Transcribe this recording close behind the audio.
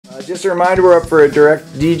Just a reminder, we're up for a direct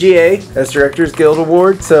DGA, that's Directors Guild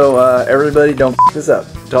Award, so everybody don't f this up.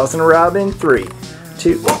 Tossing a Robin, 3,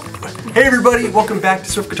 2. Hey everybody, welcome back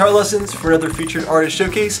to Swift Guitar Lessons for another featured artist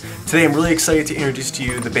showcase. Today I'm really excited to introduce to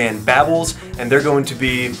you the band Babls, and they're going to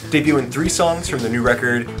be debuting 3 songs from the new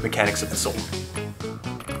record, Mechanics of the Soul.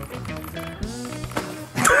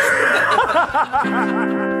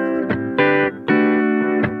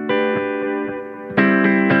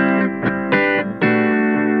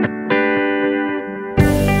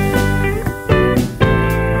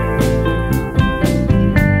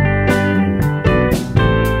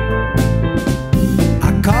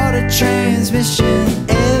 Transmission,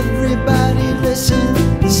 everybody listen.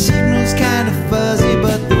 The signal's kind of fuzzy,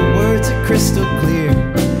 but the words are crystal clear.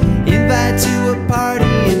 Invite to a party,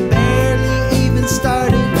 it barely even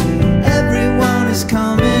started. Everyone is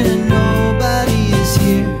coming and nobody is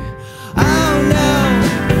here. Oh no,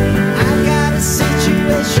 I got a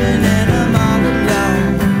situation and I'm all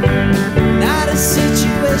alone. Not a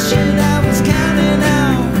situation I was counting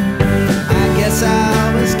on. I guess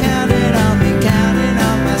I was counting on me, counting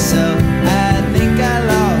on myself. I think I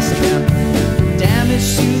lost count.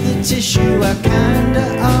 Damage to the tissue, I kinda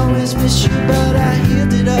always miss you, but I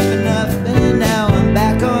healed it up enough and now I'm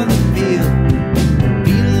back on the field.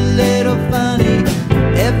 Feel a little funny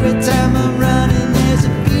every time I'm running. There's a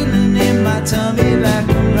feeling in my tummy like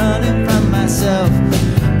I'm running from myself.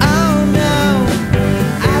 Oh no,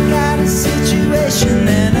 I got a situation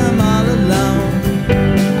and I'm all alone.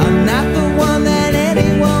 I'm not the one that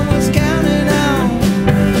anyone was counting on.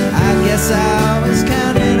 I guess I was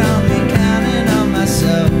counting on me, counting on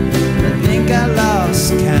myself. I think I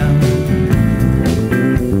lost count.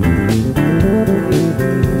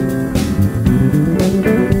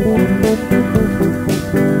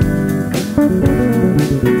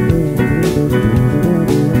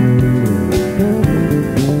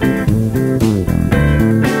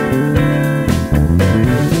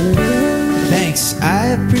 Thanks, I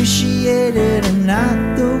appreciate it. I'm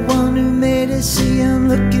not the one who made it. See, I'm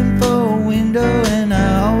looking for a window and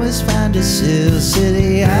I always find a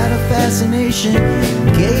silly out of fascination,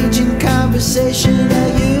 engaging conversation.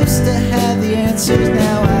 I used to have the answers,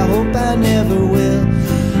 now I hope I never will.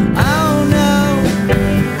 Oh no,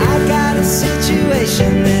 I got a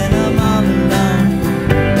situation and I'm all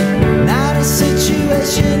alone. Not a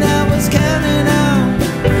situation I was counting on.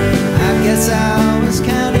 I guess I was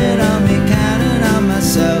counting on me, counting on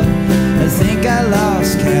myself. I think I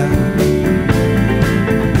lost count.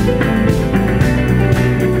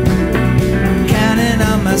 Counting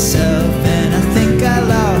on myself, and I think I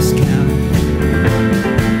lost count.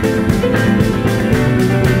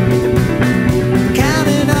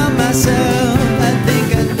 Counting on myself, I think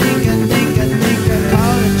I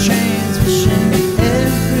call it transmission.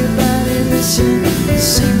 Everybody listen, the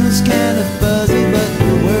signal's kind of fuzzy, but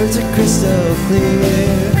the words are crystal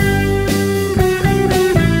clear.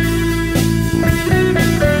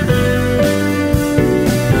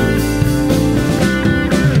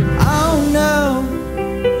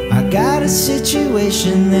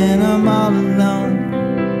 Situation, then I'm all alone.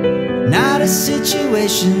 Not a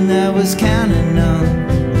situation I was counting on.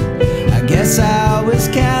 I guess I was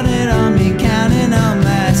counting on me, counting on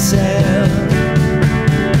myself.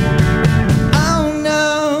 Oh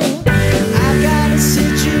no, I got a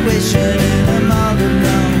situation and I'm all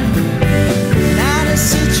alone. Not a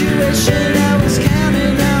situation I was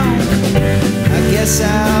counting on. I guess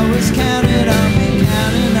I was counting on me,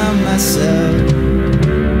 counting on myself.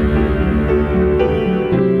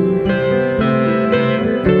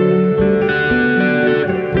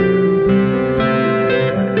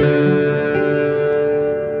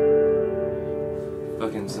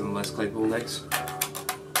 Some less Claypool next.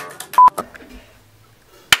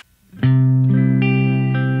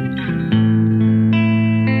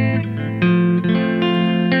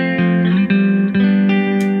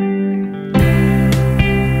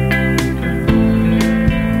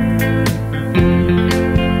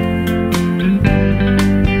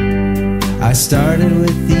 I started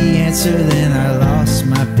with the answer, then I lost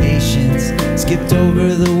my patience. Skipped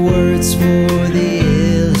over the words for the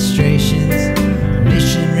illustrations.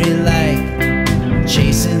 Missionary like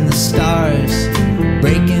chasing the stars,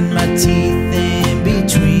 breaking my teeth in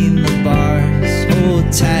between the bars.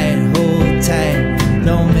 Hold tight,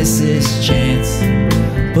 don't miss this chance.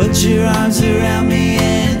 Put your arms around me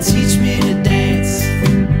and teach me to dance.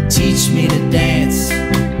 Teach me to dance,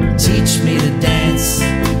 teach me to dance.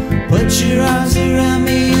 Put your arms around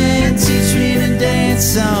me and teach me to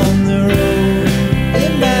dance on the road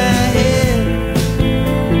in my head.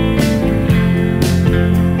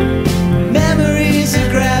 Memories of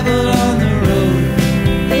gravel on the road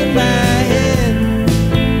in my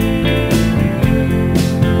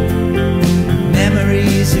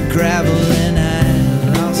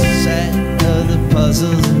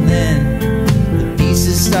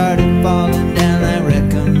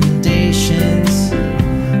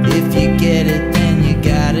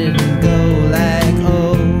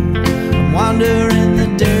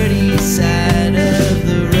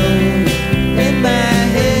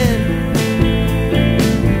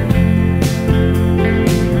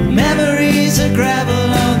the gravel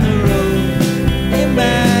on the road in my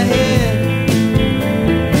head.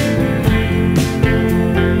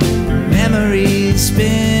 Memories,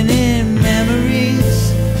 spinning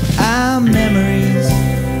memories, our memories.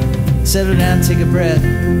 Settle down, take a breath.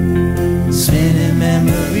 Spinning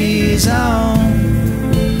memories on.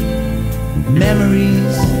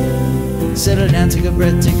 Memories. Settle down, take a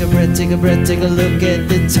breath, take a breath, take a breath, take a look at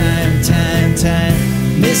the time, time, time.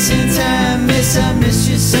 Missing time, I miss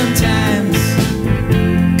you sometimes.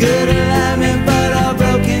 Good alignment, but all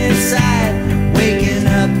broken inside. Waking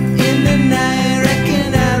up in the night,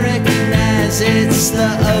 I recognize it's the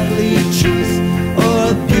ugly truth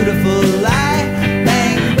or a beautiful lie.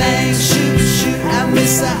 Bang, bang, shoot, shoot, I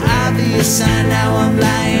miss the obvious sign.